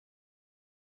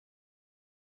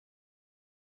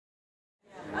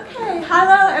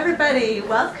Hello everybody,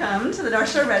 welcome to the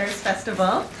North Shore Writers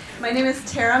Festival. My name is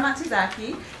Tara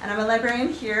Matsuzaki and I'm a librarian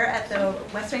here at the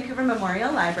West Vancouver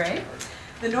Memorial Library.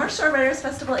 The North Shore Writers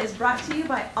Festival is brought to you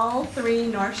by all three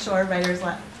North Shore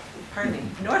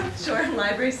North Shore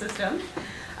Library Systems,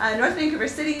 North Vancouver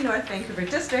City, North Vancouver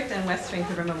District, and West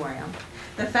Vancouver Memorial.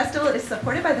 The festival is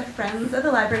supported by the Friends of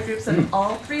the Library groups of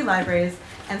all three libraries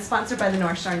and sponsored by the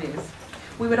North Shore News.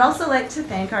 We would also like to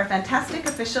thank our fantastic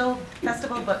official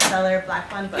festival bookseller, Black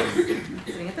Bond Books,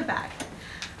 sitting at the back.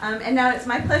 And now it's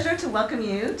my pleasure to welcome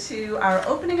you to our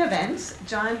opening event,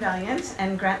 John Vaillant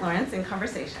and Grant Lawrence in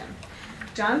Conversation.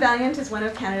 John Vaillant is one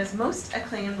of Canada's most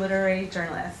acclaimed literary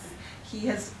journalists. He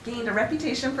has gained a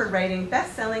reputation for writing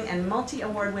best-selling and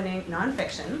multi-award-winning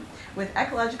nonfiction with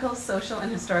ecological, social,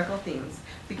 and historical themes,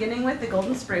 beginning with The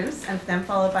Golden Spruce and then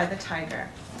followed by The Tiger.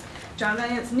 John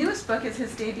Vaillant's newest book is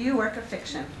his debut work of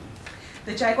fiction.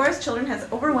 The Jaguar's Children has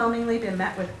overwhelmingly been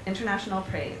met with international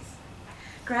praise.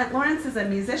 Grant Lawrence is a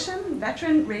musician,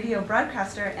 veteran radio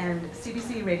broadcaster, and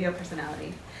CBC radio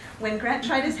personality. When Grant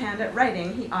tried his hand at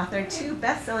writing, he authored two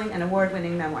best-selling and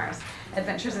award-winning memoirs,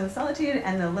 Adventures in Solitude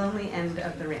and The Lonely End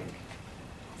of the Ring.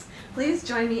 Please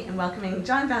join me in welcoming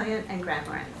John Vaillant and Grant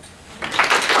Lawrence.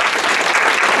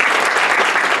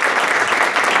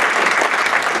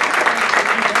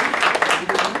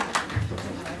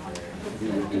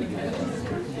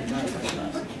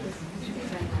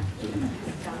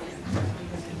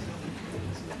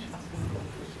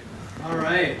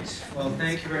 Well,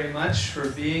 thank you very much for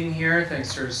being here.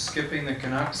 Thanks for skipping the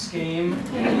Canucks game.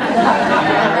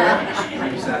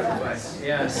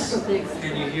 Yes.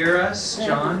 Can you hear us,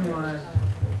 John? You wanna?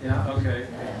 Yeah. Okay.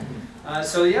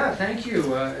 So yeah, thank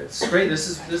you. It's great.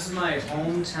 This is my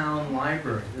hometown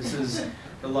library. This is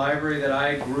the library that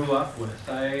I grew up with.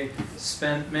 I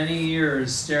spent many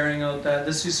years staring out that.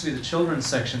 This used to be the children's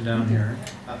section down here,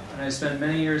 and I spent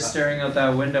many years staring out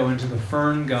that window into the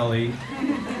fern gully,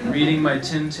 reading my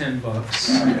Tintin books.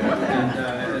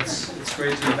 And it's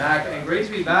great to be back, and great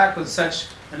to be back with such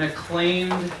an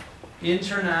acclaimed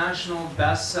international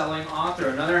best-selling author.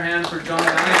 Another hand for John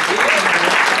Vaillant.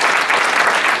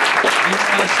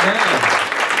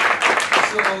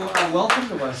 So welcome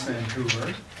to West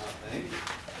Vancouver.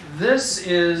 This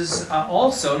is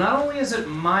also, not only is it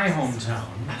my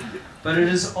hometown, but it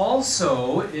is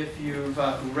also, if you've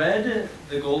read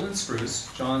The Golden Spruce,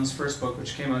 John's first book,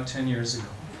 which came out 10 years ago,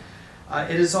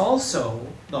 it is also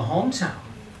the hometown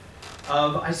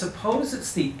of, I suppose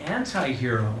it's the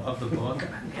anti-hero of the book,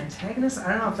 antagonist, I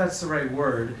don't know if that's the right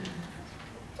word,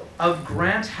 of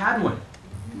Grant Hadwin.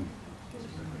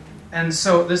 And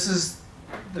so this is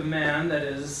the man that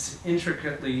is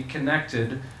intricately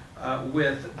connected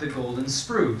with the Golden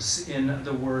Spruce in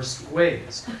the worst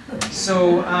ways.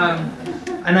 So,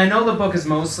 and I know the book is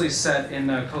mostly set in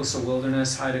coastal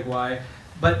wilderness, Haida Gwaii,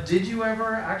 but did you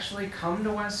ever actually come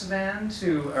to West Van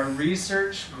to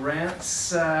research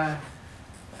Grant's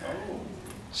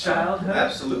childhood?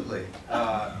 Absolutely.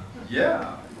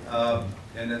 Yeah.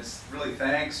 And it's really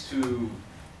thanks to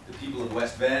the people of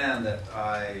West Van that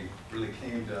I really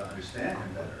came to understand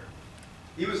him better.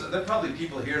 There are probably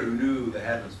people here who knew the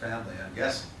Hadwin's family, I'm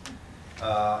guessing.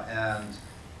 And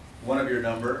one of your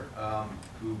number,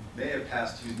 who may have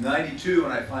passed, he was 92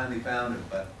 when I finally found him,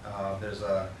 but there's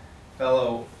a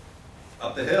fellow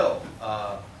up the hill,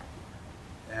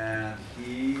 and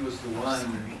he was the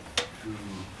one who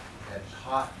had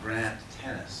taught Grant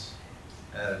tennis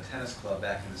at a tennis club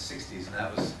back in the 60s, and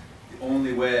that was the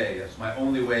only way, that's my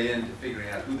only way into figuring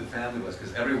out who the family was,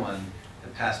 because everyone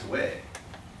had passed away.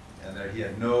 And there he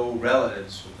had no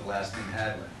relatives with the last name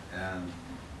Hadwin. And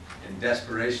in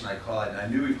desperation, I called. I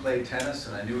knew he played tennis,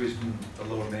 and I knew he was from the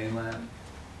Lower Mainland.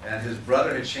 And his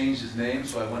brother had changed his name,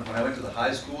 so when I went to the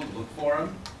high school to look for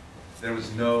him, there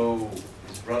was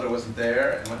his brother wasn't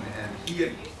there, and he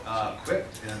had quit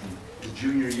in his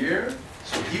junior year,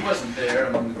 so he wasn't there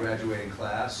among the graduating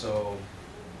class, so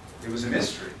it was a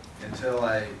mystery until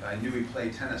I knew he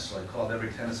played tennis, so I called every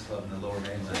tennis club in the Lower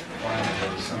Mainland to find if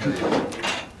there was somebody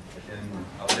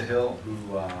up the hill who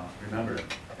remembered him,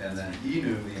 and then he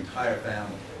knew the entire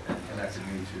family and connected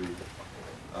me to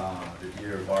the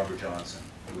dear Barbara Johnson,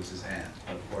 who was his aunt,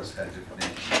 but of course had a different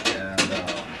name, and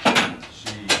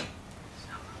she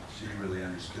really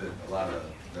understood a lot of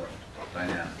the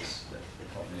dynamics that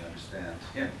helped me understand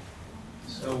him.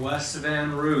 So West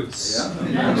Van roots,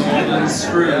 yeah. Golden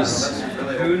Spruce, Yeah,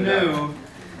 really who knew?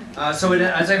 So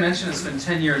as I mentioned, it's been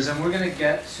 10 years, and we're going to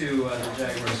get to the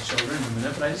Jaguar's Children in a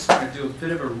minute, but I just want to do a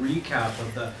bit of a recap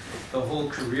of the whole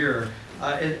career.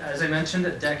 As I mentioned,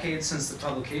 a decade since the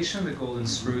publication of The Golden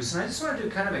Spruce, and I just want to do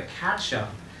kind of a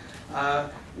catch-up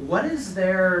What is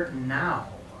there now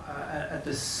at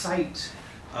the site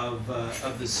of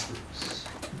the spruce?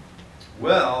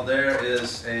 Well, there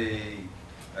is a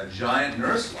giant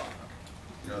nurse log.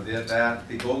 You know,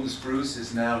 the golden spruce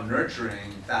is now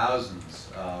nurturing thousands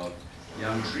of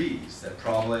young trees that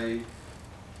probably,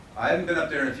 I haven't been up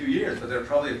there in a few years, but they're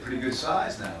probably a pretty good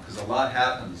size now, because a lot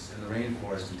happens in the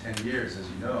rainforest in 10 years, as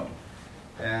you know.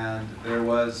 And there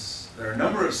are a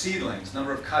number of seedlings,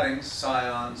 number of cuttings,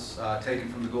 scions, taken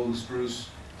from the golden spruce,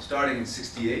 starting in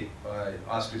 '68 by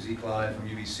Oscar Zekli from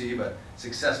UBC, but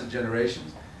successive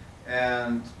generations.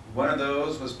 And one of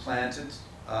those was planted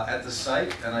at the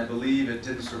site, and I believe it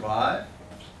didn't survive.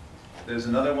 There's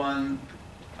another one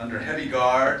under heavy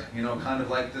guard, you know, kind of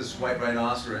like this white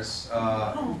rhinoceros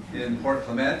in Port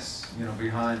Clements, you know,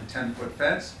 behind a 10-foot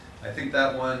fence. I think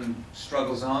that one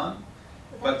struggles on.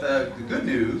 But the good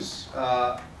news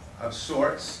of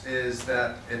sorts is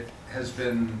that it's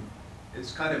been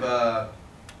a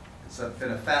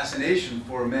fascination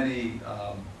for many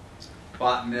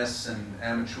botanists and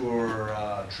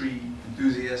amateur tree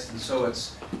enthusiasts, and so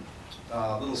its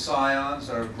little scions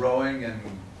are growing in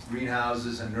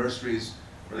greenhouses and nurseries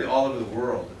really all over the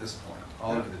world at this point,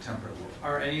 all over the temperate world.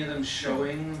 Are any of them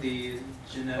showing the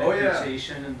genetic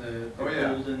mutation and the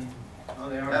golden? Oh,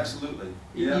 they are. Absolutely.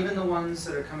 Yeah. Even the ones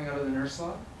that are coming out of the nurse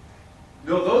log?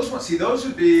 No, those ones. See, those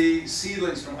would be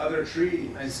seedlings from other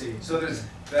trees. I see. So there's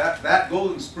that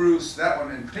golden spruce. That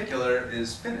one in particular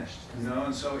is finished, you know,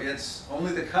 and so it's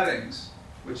only the cuttings,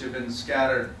 which have been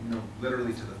scattered, you know,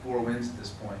 literally to the four winds at this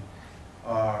point,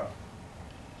 are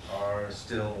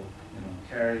still, you know,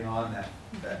 carrying on that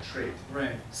trait.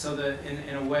 Right. So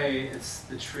in a way, it's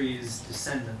the tree's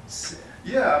descendants.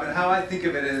 Yeah, I mean, how I think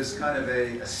of it is kind of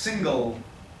a single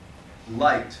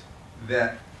light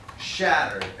that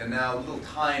shattered, and now little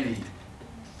tiny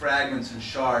fragments and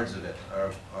shards of it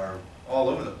are all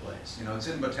over the place. You know, it's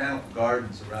in botanical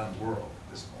gardens around the world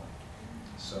at this point.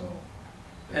 So.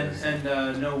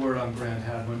 And no word on Grant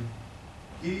Hadwin.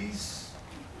 He's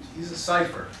a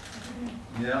cipher.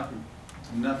 Yeah.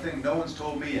 Nothing. No one's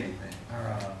told me anything. All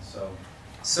right. So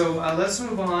let's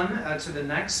move on to the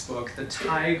next book, The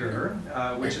Tiger,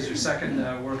 which is your second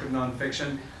work of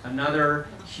nonfiction. Another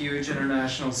huge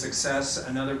international success,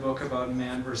 another book about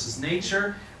man versus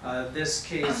nature. This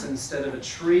case, instead of a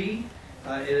tree,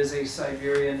 it is a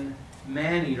Siberian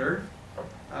man-eater,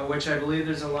 which I believe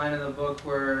there's a line in the book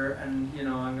where, and you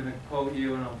know, I'm going to quote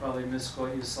you and I'll probably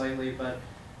misquote you slightly, but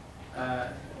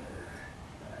a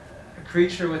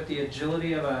creature with the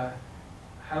agility of a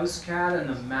house cat and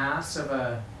the mass of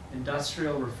a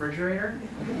industrial refrigerator.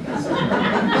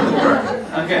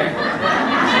 Okay.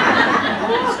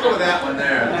 let's go with that one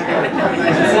there. Okay.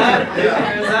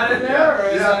 Is that in there? Or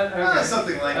is that, okay.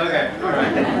 Something like that. Okay, all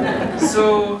right.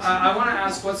 So I want to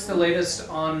ask, what's the latest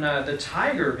on The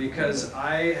Tiger? Because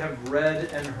I have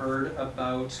read and heard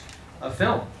about a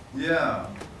film. Yeah.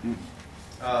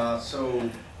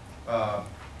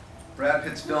 Brad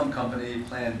Pitt's film company,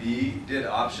 Plan B, did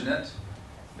option it.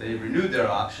 They renewed their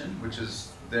option, which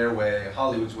is their way,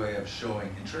 Hollywood's way of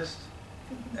showing interest,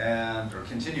 or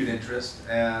continued interest.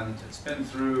 And it's been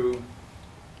through,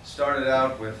 started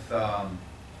out with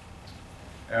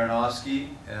Aronofsky,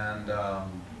 and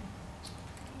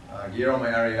Guillermo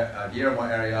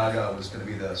Arriaga was going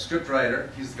to be the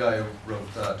scriptwriter. He's the guy who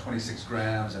wrote 26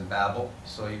 Grams and Babel.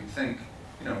 So you'd think,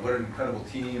 you know, what an incredible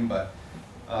team, but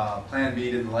Plan B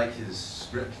didn't like his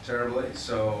script terribly,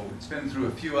 so it's been through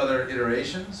a few other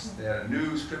iterations. They had a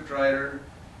new scriptwriter.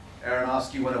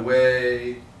 Aronofsky went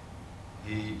away.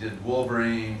 He did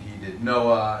Wolverine. He did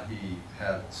Noah. He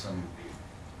had some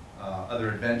other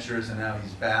adventures, and now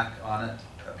he's back on it,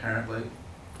 apparently.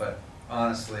 But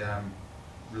honestly, I'm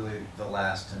really the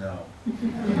last to know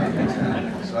what's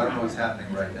happening. So I don't know what's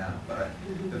happening right now. But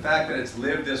the fact that it's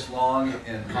lived this long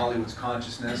in Hollywood's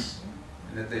consciousness,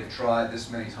 and that they've tried this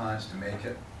many times to make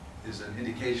it, is an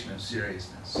indication of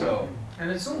seriousness. So, and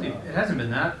it hasn't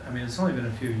been that, I mean, it's only been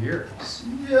a few years.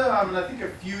 Yeah, I mean, I think a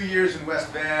few years in West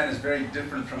Van is very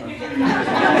different from a few years in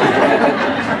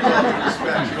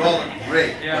respect. You all look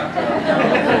great. Yeah.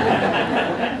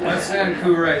 West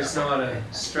Vancouverites know how to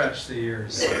stretch the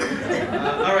years.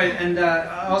 All right, and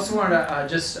I also wanted to,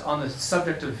 just on the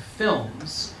subject of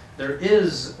films, there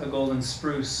is a Golden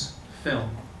Spruce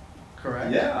film.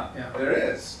 Correct? Yeah, there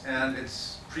is. And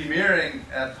it's premiering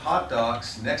at Hot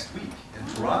Docs next week in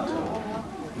Toronto.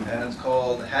 And it's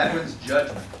called Hadwin's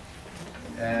Judgment.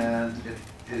 And it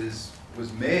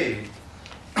was made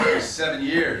for 7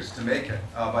 years to make it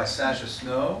by Sasha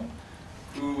Snow,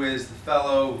 who is the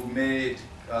fellow who made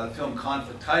the film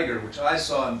Conflict Tiger, which I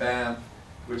saw in Banff,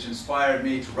 which inspired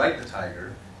me to write The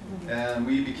Tiger. And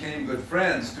we became good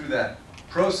friends through that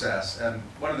process. And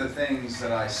one of the things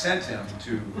that I sent him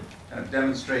to kind of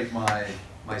demonstrate my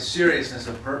seriousness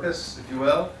of purpose, if you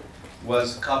will,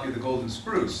 was a copy of The Golden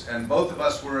Spruce. And both of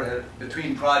us were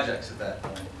between projects at that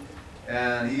point.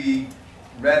 And he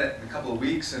read it in a couple of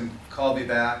weeks and called me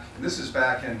back. And this is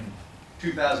back in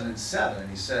 2007. And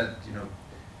he said, you know,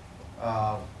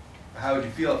 how would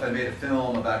you feel if I made a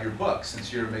film about your book,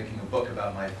 since you're making a book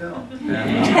about my film? And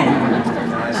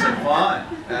I said, fine.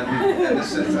 And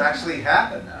this has actually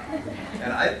happened now.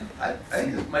 And I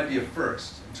think this might be a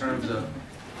first in terms of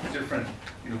different,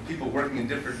 you know, people working in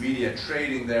different media,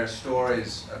 trading their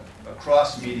stories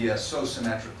across media so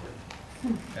symmetrically.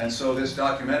 And so this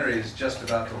documentary is just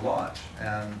about to launch,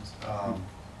 and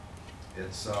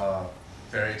it's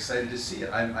very excited to see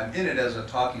it. I'm in it as a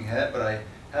talking head, but I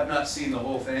have not seen the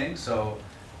whole thing, so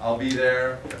I'll be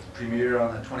there at the premiere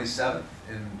on the 27th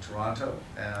in Toronto,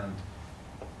 and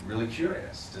really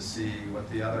curious to see what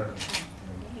the other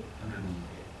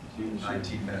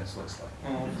 119 minutes looks like.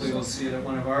 Well, hopefully we'll see it at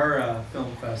one of our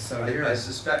film fests out here. I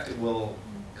suspect it will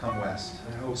come west.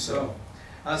 I hope so.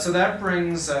 So that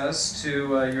brings us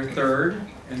to your third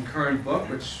and current book,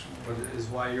 which is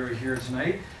why you're here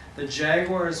tonight, The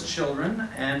Jaguar's Children,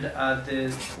 and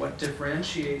what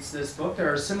differentiates this book.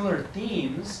 There are similar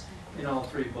themes in all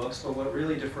three books, but what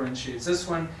really differentiates this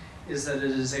one is that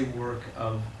it is a work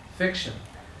of fiction.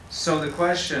 So the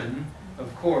question,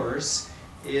 of course,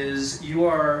 is you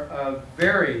are a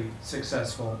very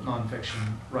successful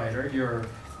nonfiction writer. You're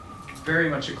very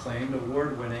much acclaimed,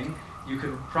 award-winning. You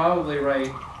could probably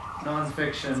write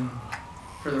nonfiction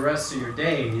for the rest of your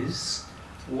days.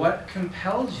 What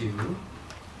compelled you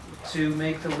to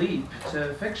make the leap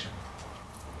to fiction?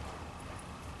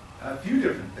 A few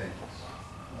different things.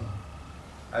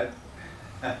 I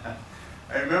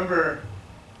remember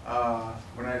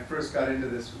when I first got into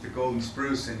this with The Golden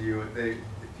Spruce, and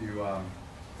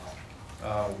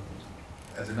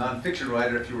as a nonfiction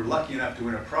writer, if you were lucky enough to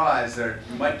win a prize, you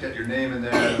might get your name in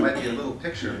there. There might be a little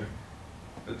picture.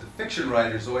 But the fiction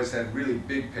writers always had really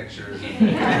big pictures. And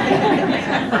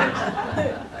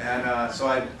so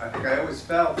I think I always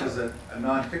felt as a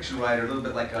nonfiction writer a little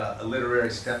bit like a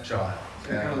literary stepchild.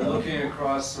 So you're kind of looking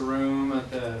across the room at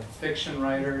the fiction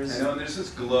writers. I know, and there's this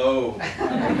glow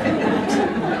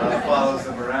that follows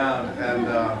them around. And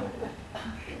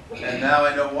now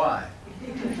I know why.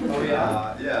 Oh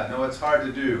yeah? Yeah, no, it's hard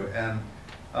to do. And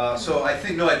so I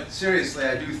think, no, seriously,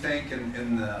 I do think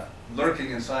in the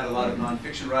lurking inside a lot of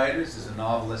nonfiction writers is a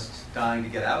novelist dying to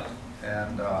get out.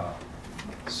 And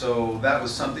so that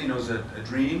was something, it was a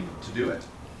dream to do it.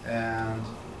 And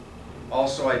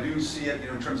also I do see it,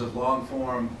 in terms of long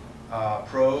form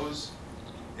prose,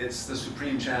 it's the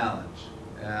supreme challenge.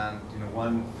 And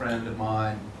one friend of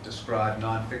mine described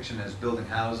nonfiction as building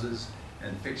houses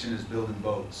and fiction as building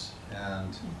boats.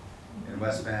 And in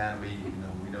West Van, we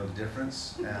know the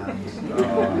difference, and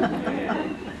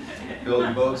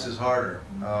building boats is harder.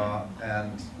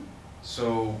 And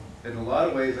so, in a lot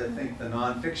of ways, I think the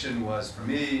nonfiction was, for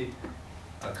me,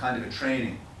 a kind of a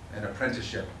training, an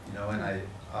apprenticeship. And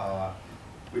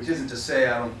which isn't to say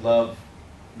I don't love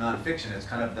nonfiction. It's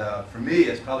kind of for me,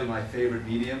 it's probably my favorite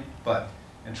medium. But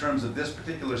in terms of this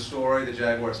particular story, The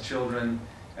Jaguar's Children,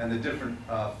 and the different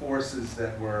forces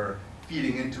that were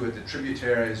feeding into it, the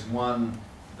tributaries. One,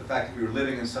 the fact that we were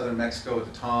living in southern Mexico at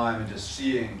the time and just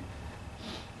seeing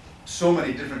so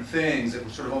many different things, it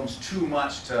was sort of almost too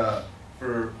much I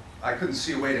couldn't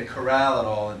see a way to corral it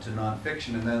all into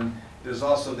nonfiction. And then there's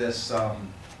also this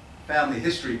family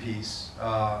history piece.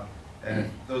 And if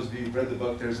those of you who've read the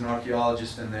book, there's an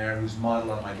archaeologist in there who's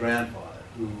modeled on my grandfather,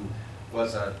 who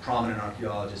was a prominent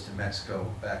archaeologist in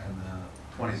Mexico back in the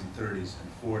 20s and 30s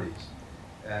and 40s.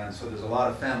 And so there's a lot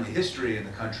of family history in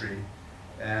the country,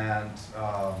 and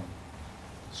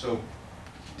so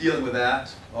dealing with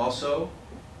that also.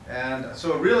 And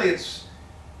so really it's,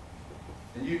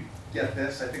 and you get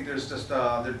this, I think there's just,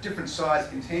 they're different size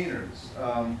containers.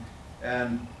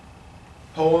 And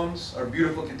poems are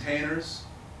beautiful containers,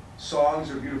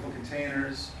 songs are beautiful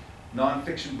containers,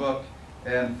 nonfiction book.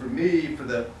 And for me,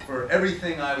 for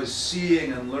everything I was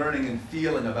seeing and learning and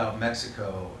feeling about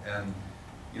Mexico, and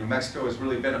Mexico has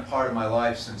really been a part of my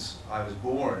life since I was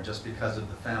born, just because of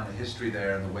the family history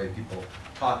there and the way people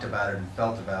talked about it and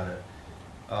felt about it.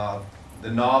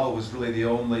 The novel was really the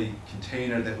only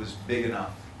container that was big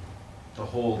enough to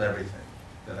hold everything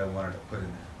that I wanted to put in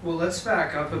there. Well, let's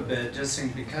back up a bit, just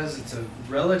because it's a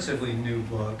relatively new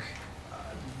book.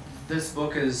 This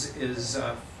book is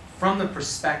from the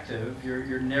perspective,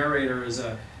 your narrator is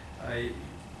a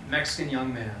Mexican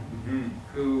young man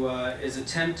who is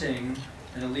attempting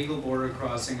an illegal border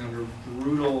crossing under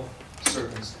brutal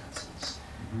circumstances.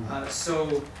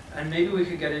 And maybe we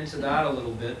could get into that a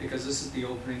little bit, because this is the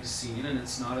opening scene and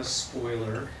it's not a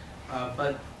spoiler.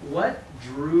 But what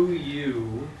drew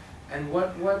you, and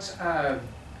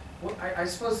I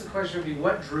suppose the question would be,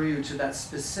 what drew you to that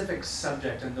specific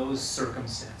subject and those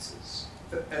circumstances?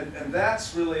 And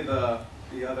that's really the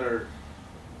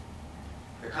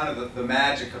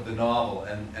magic of the novel,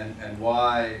 and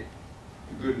why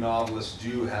good novelists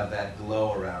do have that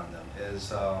glow around them,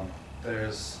 is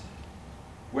there's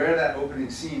where that opening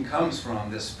scene comes from.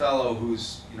 This fellow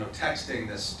who's texting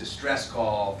this distress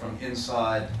call from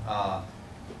inside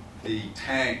the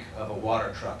tank of a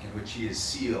water truck in which he is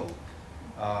sealed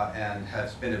and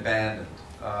has been abandoned.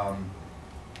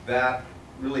 That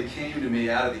really came to me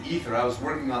out of the ether. I was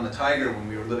working on the Tiger when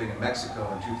we were living in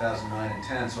Mexico in 2009 and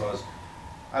 10, so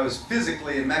I was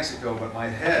physically in Mexico, but my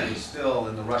head was still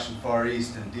in the Russian Far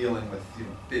East and dealing with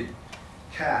big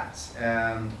cats.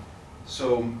 And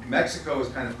so Mexico was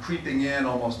kind of creeping in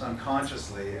almost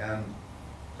unconsciously, and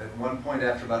at one point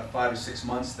after about 5 or 6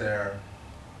 months there,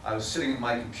 I was sitting at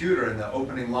my computer and the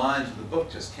opening lines of the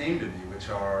book just came to me, which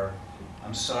are,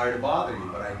 "I'm sorry to bother you,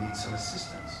 but I need some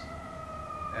assistance."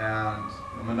 And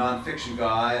I'm a nonfiction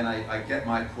guy, and I get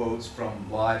my quotes from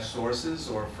live sources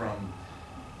or from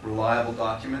reliable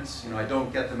documents. I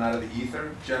don't get them out of the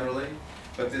ether generally,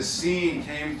 but this scene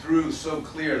came through so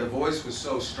clear. The voice was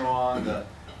so strong.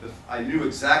 I knew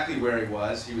exactly where he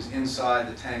was. He was inside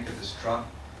the tank of this truck.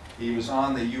 He was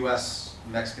on the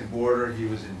U.S.-Mexican border. He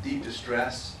was in deep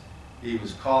distress. He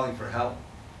was calling for help.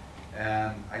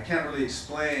 And I can't really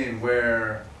explain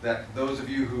where those of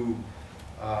you who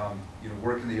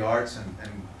work in the arts,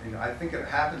 and I think it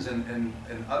happens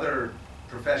in other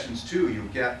professions too. You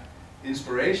get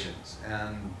inspirations,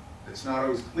 and it's not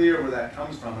always clear where that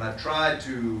comes from. And I've tried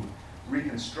to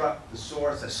reconstruct the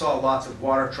source. I saw lots of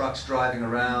water trucks driving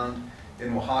around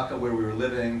in Oaxaca where we were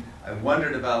living. I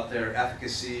wondered about their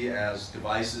efficacy as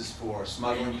devices for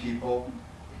smuggling people.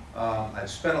 I've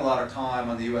spent a lot of time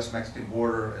on the U.S.-Mexican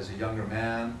border as a younger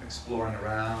man, exploring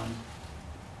around.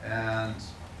 And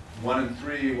 1 in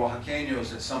 3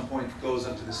 Oaxaqueños at some point goes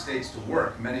up to the States to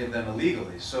work, many of them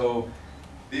illegally. So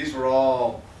these were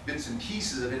all bits and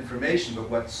pieces of information, but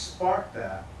what sparked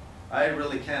that, I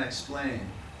really can't explain.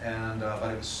 And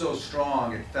but it was so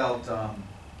strong. It felt,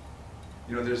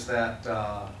 there's that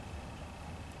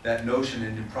notion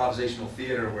in improvisational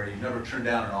theater where you never turn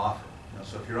down an offer.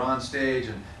 So if you're on stage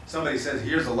and somebody says,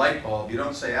 "Here's a light bulb," you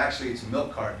don't say, "Actually, it's a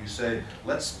milk carton." You say,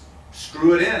 "Let's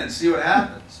screw it in and see what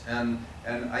happens." And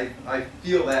I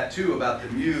feel that too about the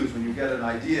muse. When you get an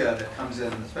idea that comes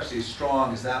in, especially as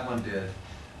strong as that one did,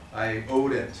 I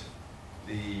owed it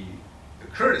the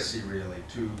courtesy really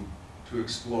to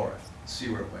explore it, see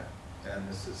where it went, and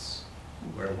this is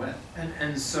where it went.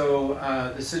 And so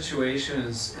the situation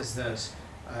is that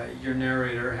your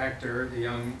narrator, Hector, the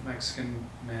young Mexican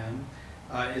man,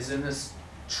 is in this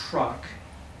truck,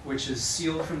 which is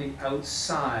sealed from the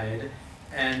outside.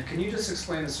 And can you just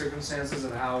explain the circumstances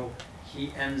of how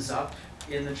he ends up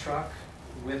in the truck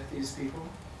with these people?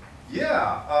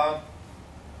 Yeah.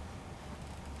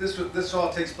 This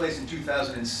all takes place in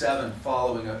 2007,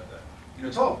 following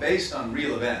it's all based on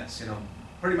real events.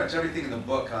 Pretty much everything in the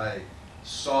book I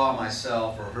saw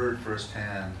myself or heard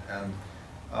firsthand, and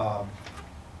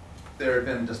there had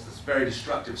been just this very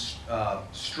destructive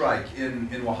strike in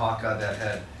Oaxaca that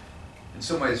had, in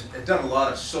some ways, had done a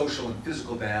lot of social and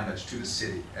physical damage to the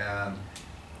city. And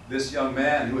this young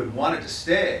man who had wanted to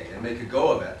stay and make a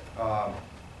go of it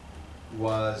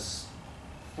was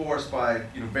forced by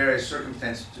various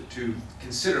circumstances to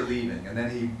consider leaving. And then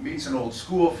he meets an old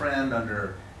school friend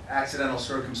under accidental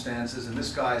circumstances, and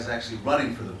this guy is actually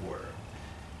running for the border.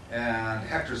 And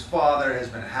Hector's father has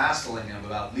been hassling him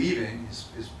about leaving.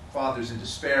 His father's in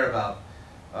despair about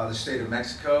the state of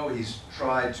Mexico. He's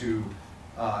tried to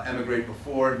emigrate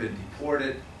before and been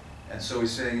deported. And so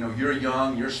he's saying, "You're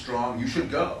young, you're strong, you should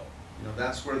go.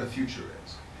 That's where the future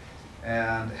is."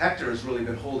 And Hector has really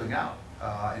been holding out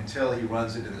until he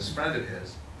runs into this friend of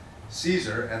his,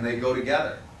 Caesar, and they go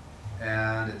together.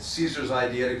 And it's Caesar's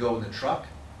idea to go in the truck,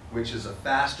 which is a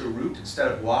faster route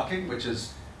instead of walking, which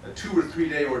is a 2 or 3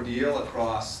 day ordeal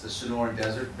across the Sonoran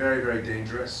Desert, very, very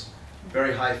dangerous,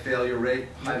 very high failure rate,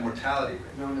 high mortality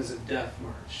rate. Known as a death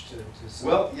march to some.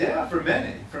 Well, yeah, for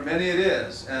many it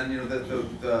is. And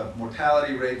the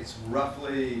mortality rate is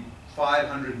roughly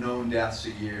 500 known deaths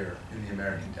a year in the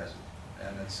American desert.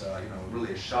 And it's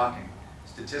really a shocking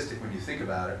statistic when you think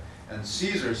about it. And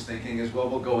Caesar's thinking is, well,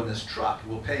 we'll go in this truck.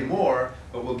 We'll pay more,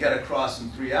 but we'll get across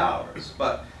in 3 hours.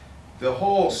 But the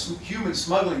whole human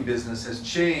smuggling business has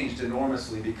changed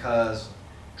enormously because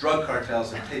drug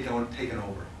cartels have taken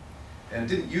over. And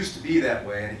it didn't used to be that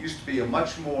way, and it used to be a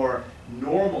much more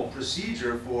normal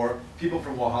procedure for people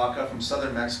from Oaxaca, from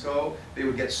southern Mexico. They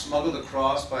would get smuggled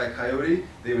across by a coyote.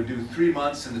 They would do 3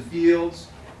 months in the fields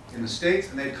in the States,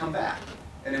 and they'd come back.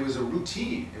 And it was a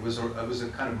routine. It was a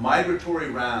kind of migratory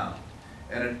round,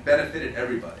 and it benefited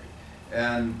everybody.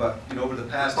 But over the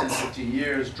past 10, 15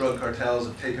 years, drug cartels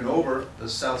have taken over the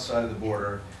south side of the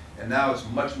border, and now it's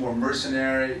much more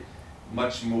mercenary,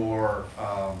 much more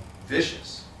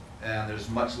vicious. And there's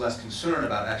much less concern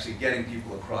about actually getting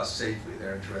people across safely.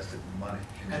 They're interested in money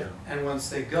in general. And once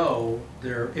they go,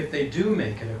 if they do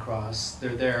make it across,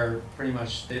 they're there pretty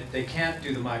much, they can't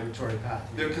do the migratory path.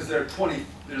 Because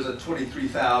there's a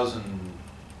 23,000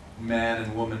 man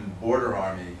and woman border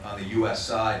army on the US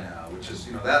side now, which is,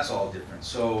 that's all different.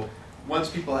 So once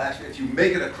people actually, if you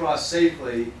make it across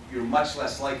safely, you're much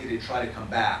less likely to try to come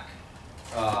back,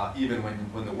 even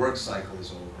when the work cycle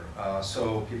is over.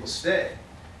 So people stay.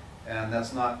 And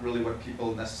that's not really what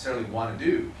people necessarily want to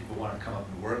do. People want to come up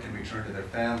and work and return to their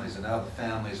families, and now the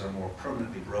families are more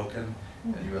permanently broken,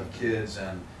 and you have kids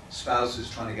and spouses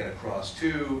trying to get across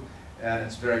too, and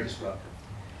it's very disruptive.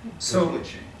 So, really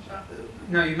changed.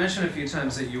 Now you mentioned a few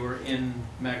times that you were in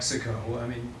Mexico. I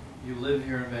mean, you live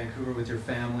here in Vancouver with your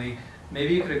family.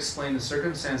 Maybe you could explain the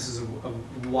circumstances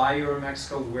of why you were in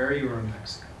Mexico, where you were in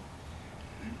Mexico.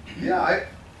 Yeah, I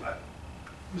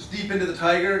was deep into the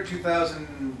Tiger,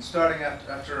 starting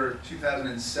after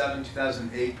 2007,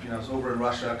 2008. I was over in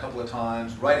Russia a couple of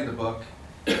times, writing the book.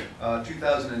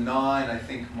 2009, I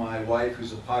think my wife,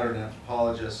 who's a pottery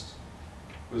anthropologist,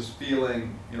 was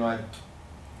feeling, I'd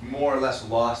more or less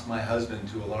lost my husband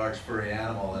to a large furry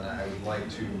animal, and I would like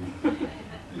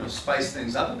to, spice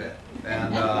things up a bit.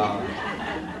 And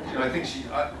I think she,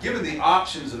 given the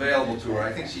options available to her,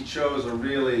 I think she chose a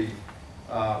really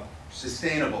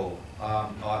sustainable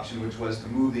option, which was to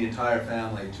move the entire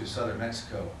family to southern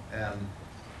Mexico. And,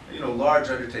 large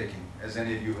undertaking, as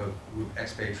any of you who've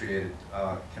expatriated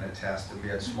can attest. And we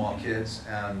had small kids,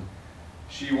 and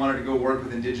she wanted to go work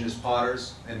with indigenous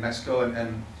potters in Mexico.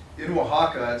 And in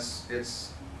Oaxaca,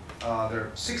 there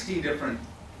are 16 different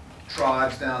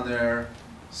tribes down there,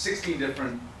 16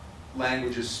 different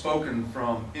languages spoken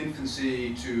from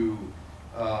infancy to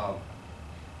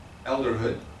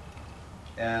elderhood.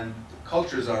 And the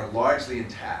cultures are largely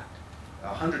intact.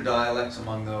 100 dialects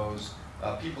among those.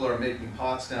 People are making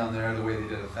pots down there the way they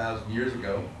did 1,000 years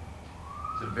ago.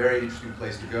 It's a very interesting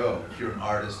place to go if you're an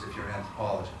artist, if you're an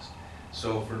anthropologist.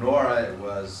 So for Nora, it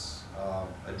was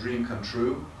a dream come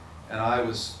true, and I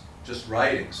was just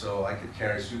writing, so I could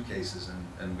carry suitcases,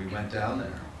 and we went down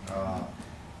there.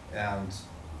 And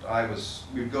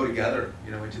we'd go together,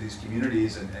 into these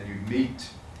communities, and you'd meet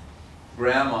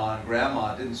Grandma, and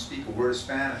Grandma didn't speak a word of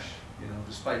Spanish,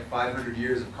 despite 500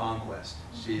 years of conquest.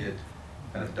 She had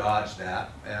kind of dodged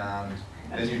that. And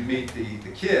then you'd meet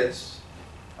the kids,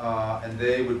 and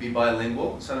they would be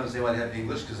bilingual. Sometimes they might have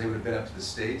English because they would have been up to the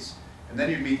States. And then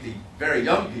you'd meet the very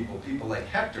young people like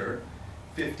Hector,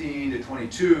 15 to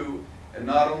 22, and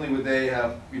not only would they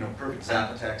have, perfect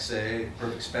Zapotec, say,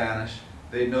 perfect Spanish,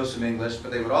 they'd know some English,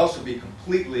 but they would also be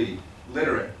completely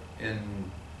literate in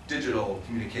digital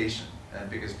communication. And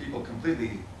because people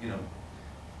completely,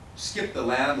 skipped the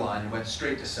landline and went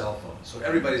straight to cell phones. So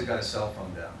everybody's got a cell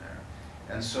phone down there.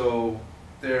 And so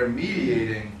they're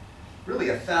mediating really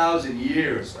 1,000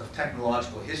 years of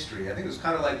technological history. I think it was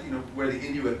kind of like, where the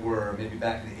Inuit were maybe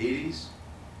back in the 80s.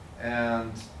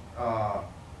 And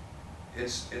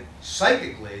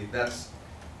psychically, that's,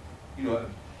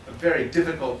 a very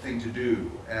difficult thing to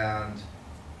do. And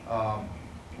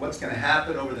what's going to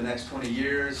happen over the next 20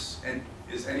 years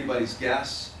is anybody's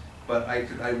guess. But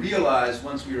I realized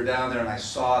once we were down there and I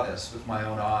saw this with my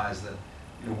own eyes that,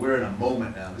 we're in a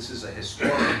moment now. This is a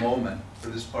historic moment for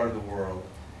this part of the world.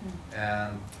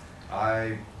 And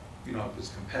I, was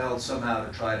compelled somehow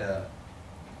to try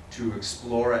to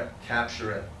explore it,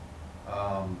 capture it,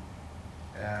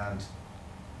 and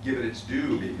give it its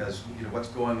due, because what's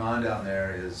going on down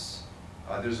there is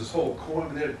there's this whole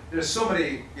there's so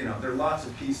many, there are lots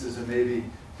of pieces, and maybe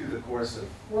through the course of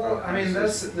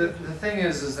that's the thing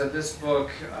is that this book,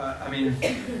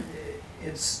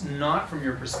 it's not from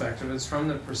your perspective, it's from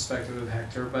the perspective of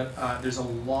Hector, but there's a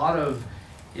lot of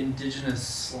indigenous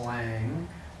slang,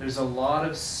 there's a lot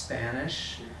of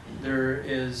Spanish, there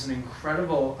is an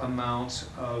incredible amount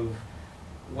of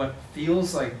what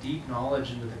feels like deep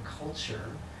knowledge into the culture.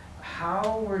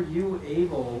 How were you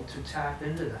able to tap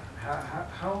into that?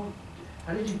 How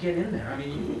did you get in there?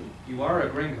 You are a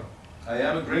gringo. I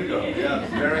am a gringo, yeah.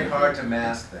 It's very hard to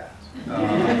mask that.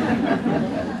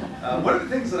 One of the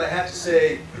things that I have to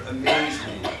say amazed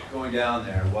me going down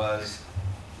there was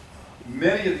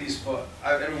many of these folks,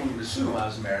 everyone would assume I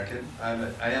was American. I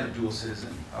am a dual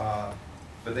citizen,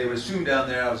 but they would assume down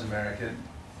there I was American.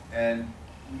 And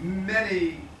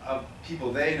many of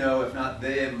people they know, if not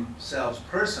they themselves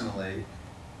personally,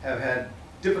 have had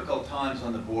difficult times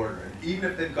on the border. And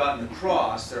even if they've gotten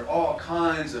across, there are all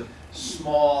kinds of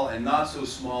small and not so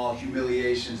small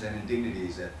humiliations and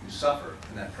indignities that you suffer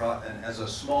in that and as a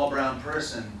small brown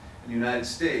person in the United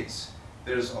States,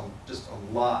 there's just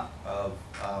a lot of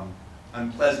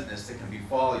unpleasantness that can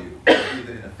befall you,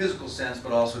 either in a physical sense,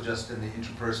 but also just in the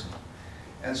interpersonal.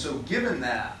 And so given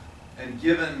that, and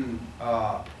given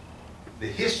the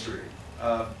history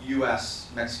of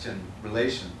U.S.-Mexican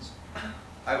relations,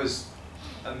 I was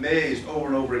amazed over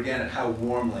and over again at how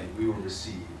warmly we were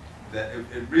received. That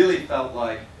it really felt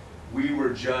like we were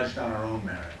judged on our own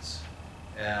merits.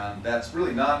 And that's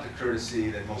really not the courtesy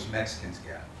that most Mexicans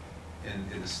get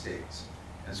in the States.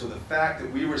 And so the fact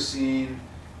that we were seen,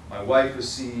 my wife was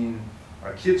seen,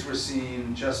 our kids were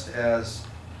seen just as,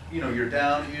 you know, you're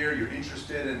down here, you're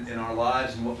interested in our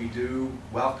lives and what we do,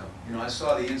 welcome. You know, I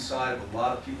saw the inside of a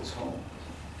lot of people's homes.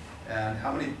 And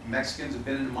how many Mexicans have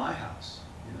been into my house,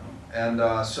 you know?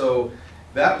 And so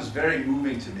that was very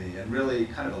moving to me and really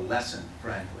kind of a lesson,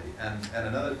 frankly. And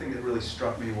another thing that really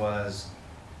struck me was,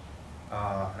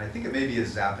 and I think it may be a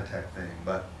Zapotec thing,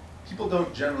 but people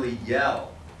don't generally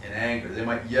yell in anger. They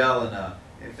might yell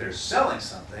if they're selling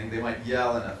something, they might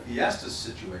yell in a fiesta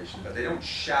situation, but they don't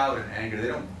shout in anger. They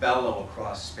don't bellow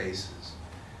across spaces.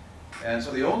 And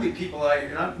so the only people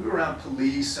we were around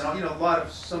police and, you know,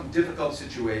 some difficult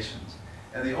situations.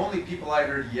 And the only people I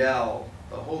heard yell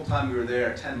the whole time we were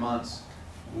there, 10 months,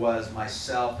 was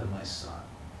myself and my son.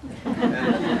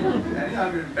 And you know,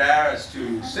 I'm embarrassed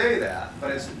to say that, but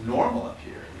it's normal up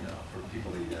here, you know, for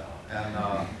people to yell. And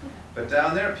but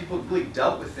down there, people really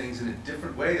dealt with things in a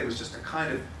different way. There was just a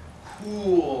kind of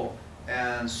cool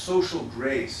and social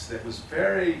grace that was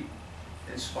very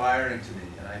inspiring to me,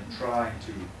 and I'm trying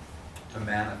to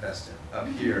manifest it up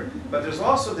here. But there's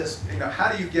also this, you know,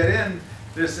 how do you get in?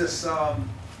 There's this,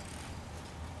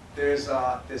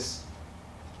 this,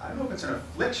 I don't know if it's an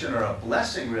affliction or a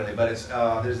blessing really, but it's,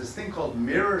 there's this thing called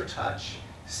mirror touch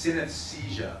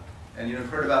synesthesia. And you've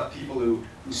heard about people who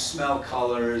smell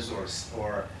colors or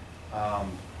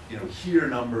you know, hear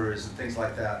numbers and things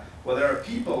like that. Well, there are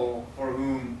people for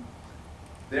whom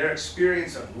their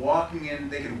experience of walking in,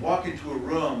 they could walk into a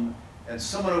room and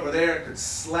someone over there could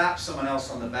slap someone else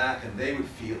on the back and they would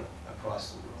feel it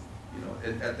across the room,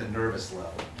 you know, at the nervous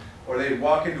level. Or they'd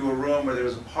walk into a room where there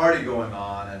was a party going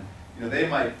on and, you know, they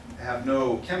might have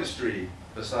no chemistry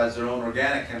besides their own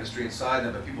organic chemistry inside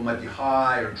them, but people might be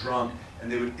high or drunk and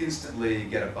they would instantly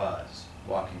get a buzz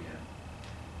walking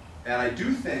in. And I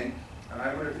do think, and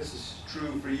I wonder if this is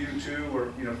true for you too,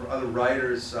 or, you know, for other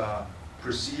writers,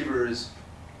 perceivers,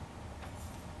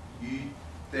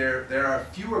 there are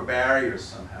fewer barriers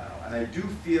somehow. And I do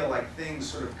feel like things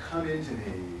sort of come into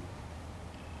me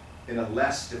in a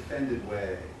less defended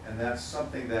way. And that's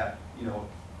something that, you know,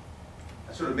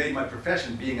 I sort of made my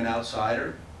profession being an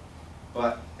outsider,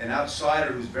 but an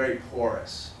outsider who's very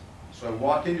porous. So I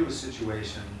walk into a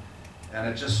situation and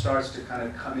it just starts to kind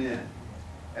of come in.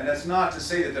 And that's not to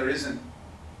say that there isn't,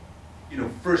 you know,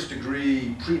 first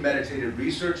degree premeditated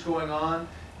research going on,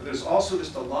 but there's also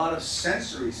just a lot of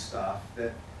sensory stuff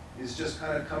that is just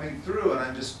kind of coming through and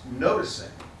I'm just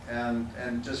noticing and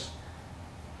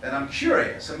I'm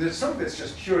curious. I mean, there's some of it's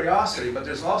just curiosity, but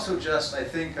there's also just, I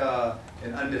think, an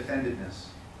undefendedness.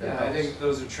 Yeah, I think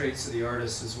those are traits of the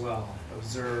artist as well.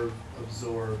 Observe,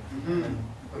 absorb, and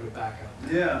put it back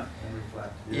out. Yeah, and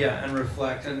reflect. Yeah, and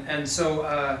reflect. And so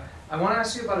I want to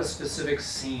ask you about a specific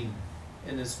scene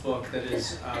in this book that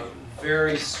is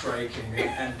very striking.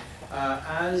 And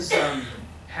as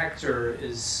Hector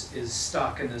is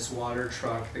stuck in this water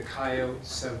truck, the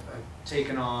coyotes have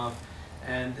taken off,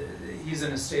 and he's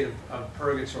in a state of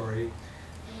purgatory.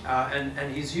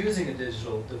 And he's using a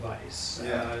digital device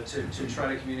to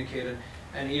try to communicate it.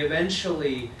 And he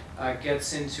eventually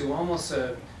gets into almost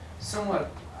a somewhat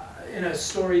in a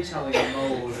storytelling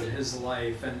mode of his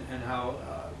life and how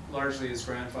largely his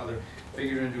grandfather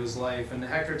figured into his life. And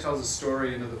Hector tells a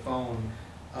story into the phone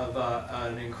of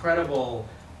an incredible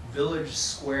village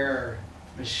square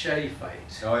machete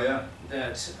fight. Oh yeah.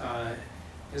 That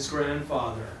his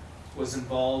grandfather was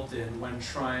involved in when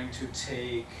trying to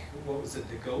take, what was it,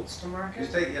 the goats to market? He was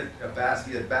taking a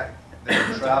basket back. They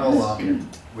would travel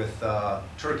with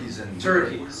turkeys and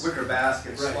wicker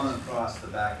baskets slung across the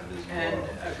back of his and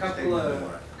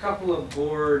burro. a couple of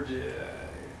bored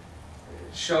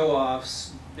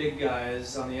show-offs, big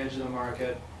guys on the edge of the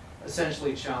market,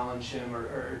 essentially challenge him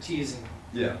or teasing him.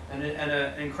 Yeah. And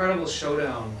an incredible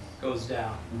showdown goes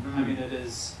down. Mm-hmm. I mean, it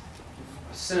is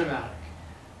cinematic.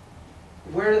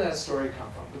 Where did that story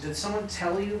come from? Did someone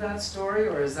tell you that story,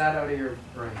 or is that out of your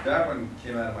brain? That one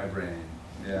came out of my brain.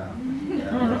 Yeah.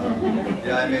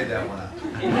 Yeah, I made that one up.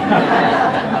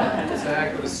 It's a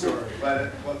heck of a story.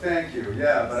 But well, thank you.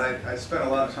 Yeah, but I spent a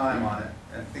lot of time on it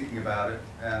and thinking about it,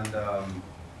 and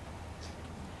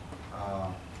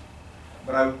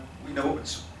but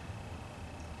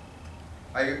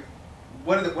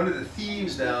one of the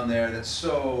themes down there that's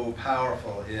so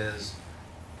powerful is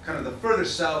kind of the further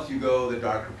south you go, the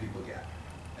darker people get,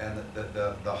 and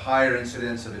the higher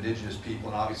incidence of indigenous people,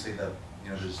 and obviously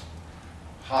there's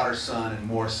hotter sun and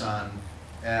more sun,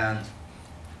 and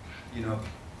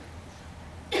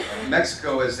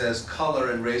Mexico is as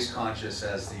color and race conscious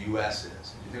as the U.S. is.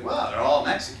 And you think, well, they're all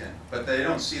Mexican, but they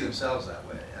don't see themselves that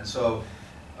way. And so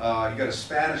you got a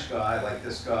Spanish guy like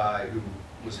this guy who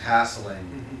was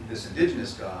hassling this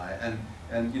indigenous guy, and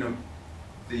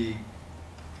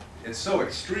it's so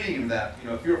extreme that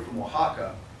if you're from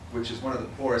Oaxaca, which is one of the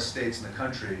poorest states in the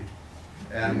country,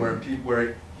 and where people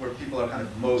are kind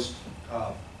of most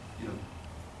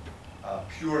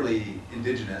purely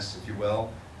indigenous, if you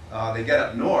will, they get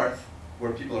up north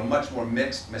where people are much more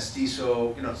mixed,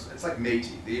 mestizo. It's like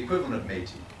Métis, the equivalent of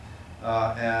Métis,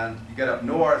 and you get up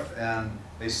north and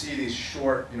they see these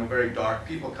short, very dark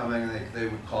people coming, and they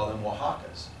would call them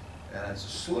Oaxacas, and it's a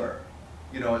slur.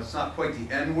 It's not quite the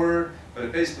N word, but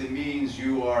it basically means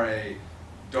you are a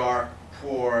dark,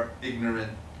 poor,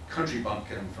 ignorant country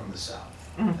bumpkin from the south.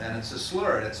 And it's a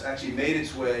slur, and it's actually made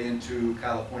its way into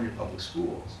California public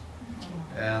schools.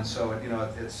 And so,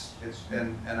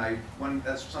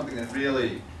 that's something that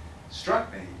really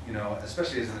struck me,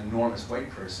 especially as an enormous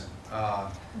white person,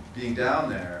 being down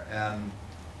there, and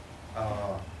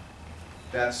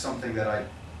that's something that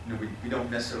we don't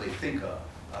necessarily think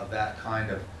of that kind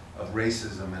of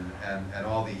racism and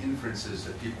all the inferences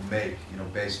that people make,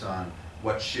 based on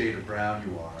what shade of brown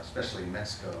you are, especially in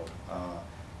Mexico.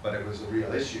 But it was a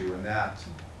real issue, and that,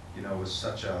 was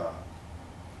such a,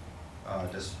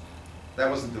 that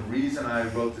wasn't the reason I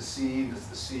wrote the scene.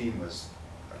 The scene was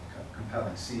a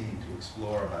compelling scene to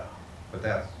explore, but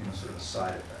that's, sort of a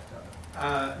side effect of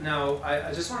it. Now,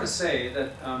 I just want to say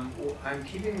that I'm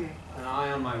keeping an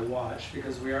eye on my watch,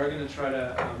 because we are going to try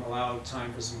to allow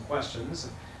time for some questions.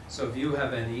 So if you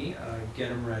have any, get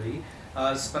them ready.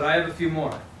 But I have a few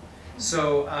more.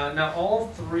 So now all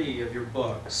three of your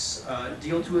books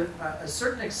deal to a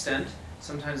certain extent,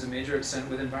 sometimes a major extent,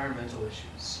 with environmental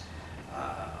issues.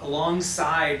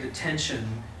 Alongside the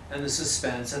tension and the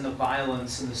suspense and the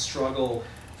violence and the struggle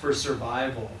for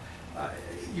survival,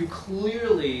 you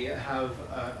clearly have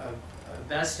a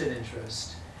vested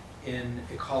interest in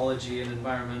ecology and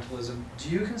environmentalism. Do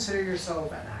you consider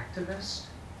yourself an activist?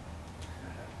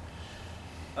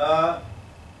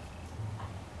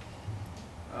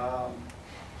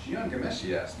 Jian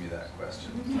Gameshi asked me that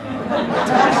question.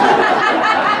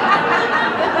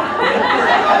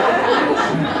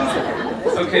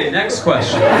 Okay, next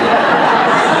question.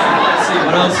 Let's see,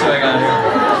 what else do I got here?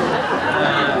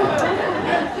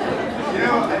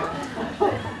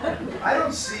 I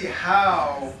don't see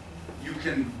how you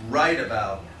can write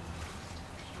about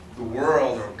the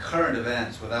world or current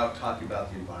events without talking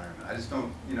about the environment. I just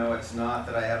don't, it's not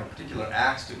that I have a particular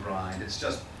axe to grind. It's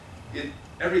just,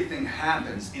 everything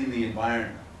happens in the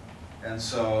environment. And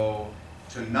so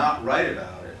to not write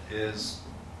about it is,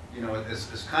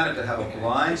 is kind of to have a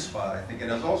blind spot, I think, and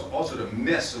it's also to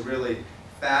miss a really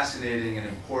fascinating and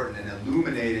important and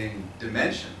illuminating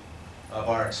dimension of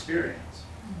our experience.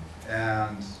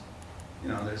 And,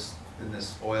 there's been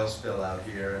this oil spill out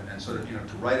here, and sort of,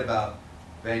 to write about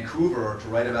Vancouver or to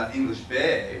write about English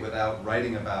Bay without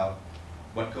writing about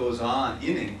what goes on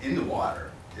in the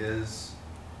water is,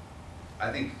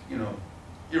 I think,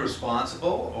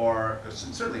 irresponsible, or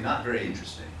certainly not very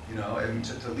interesting, and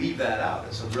to leave that out,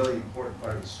 it's a really important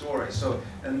part of the story. So,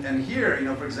 and here,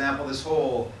 for example,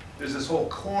 there's this whole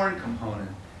corn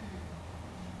component,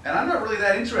 and I'm not really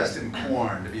that interested in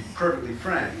corn, to be perfectly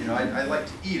frank. I like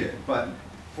to eat it, but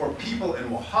for people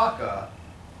in Oaxaca,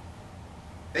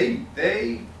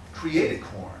 they created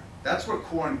corn. That's where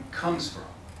corn comes from.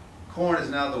 Corn is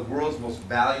now the world's most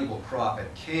valuable crop.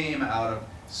 It came out of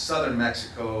southern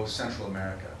Mexico, Central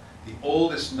America. The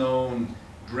oldest known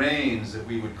grains that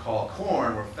we would call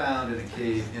corn were found in a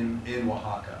cave in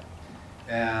Oaxaca.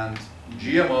 And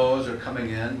GMOs are coming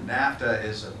in. NAFTA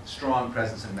is a strong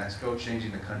presence in Mexico,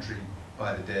 changing the country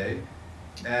by the day.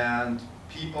 And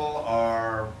people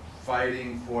are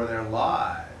fighting for their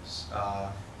lives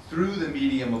through the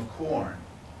medium of corn.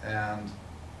 And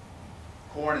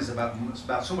corn is about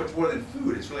so much more than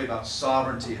food. It's really about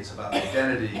sovereignty, it's about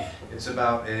identity, it's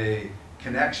about a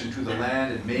connection to the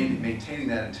land and maintaining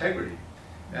that integrity.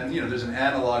 And there's an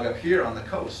analog up here on the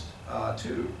coast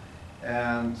too.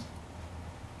 And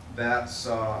that's,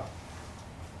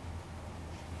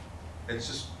 it's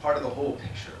just part of the whole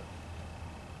picture.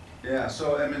 Yeah,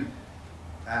 so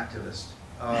activist.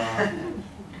 I'm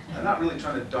not really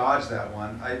trying to dodge that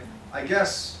one. I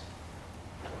guess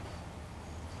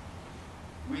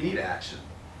we need action.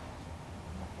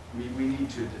 We need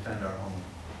to defend our home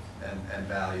and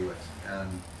value it and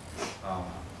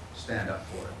stand up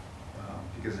for it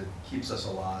because it keeps us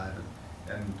alive.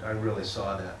 And I really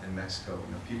saw that in Mexico.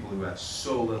 People who have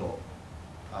so little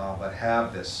but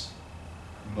have this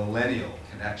millennial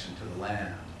connection to the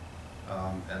land,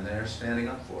 and they're standing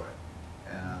up for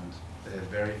it. And they have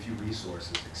very few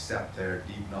resources except their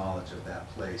deep knowledge of that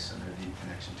place and their deep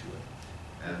connection to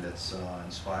it. And it's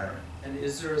inspiring. And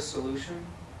is there a solution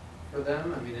for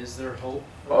them? I mean, is there hope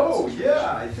for Oh, that situation?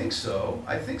 yeah, I think so.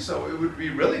 I think so. It would be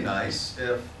really nice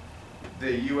if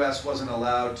the U.S. wasn't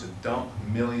allowed to dump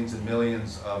millions and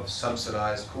millions of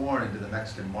subsidized corn into the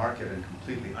Mexican market and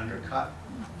completely undercut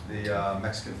the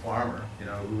Mexican farmer,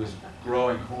 who was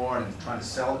growing corn and trying to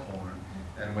sell corn.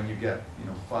 And when you get,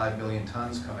 5 million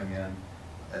tons coming in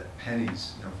at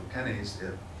pennies, for pennies,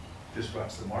 it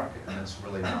disrupts the market, and it's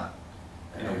really not.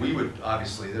 We would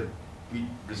obviously, we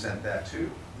resent that too,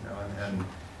 and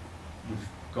we've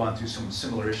gone through some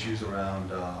similar issues around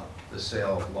the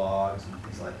sale of logs and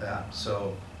things like that.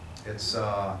 So it's,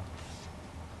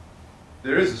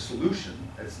 there is a solution.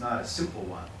 It's not a simple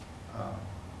one.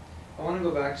 I want to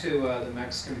go back to the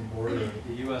Mexican border,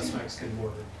 the U.S.-Mexican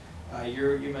border.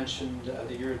 You mentioned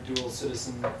that you're a dual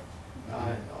citizen.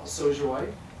 So is your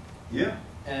wife? Yeah.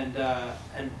 And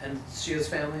she has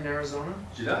family in Arizona?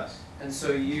 She does. And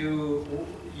so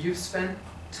you've spent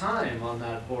time on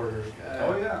that border.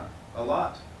 Oh yeah, a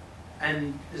lot.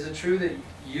 And is it true that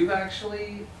you've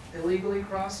actually illegally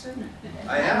crossed it?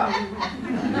 I have.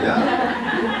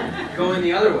 Yeah. Going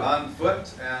the other way? On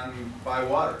foot and by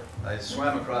water. I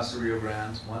swam across the Rio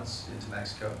Grande once into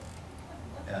Mexico,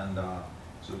 and it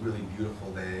was a really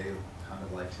beautiful day, kind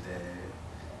of like today.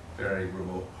 Very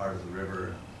remote part of the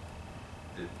river.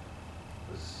 It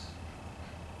was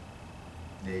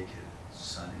naked,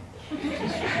 sunny.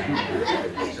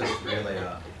 It's just really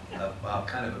a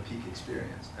kind of a peak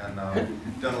experience. And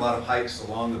done a lot of hikes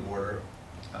along the border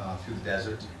through the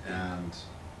desert, and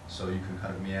so you can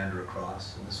kind of meander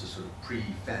across. And this was sort of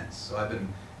pre-fence. So I've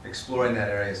been exploring that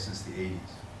area since the 80s.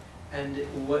 And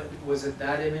what was it,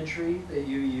 that imagery that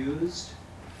you used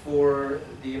for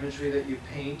the imagery that you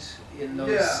paint in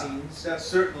those scenes? That's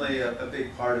certainly a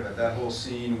big part of it. That whole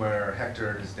scene where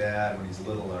Hector and his dad, when he's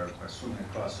little, are swimming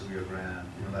across the Rio Grande.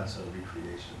 That's a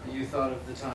recreation. You thought of the time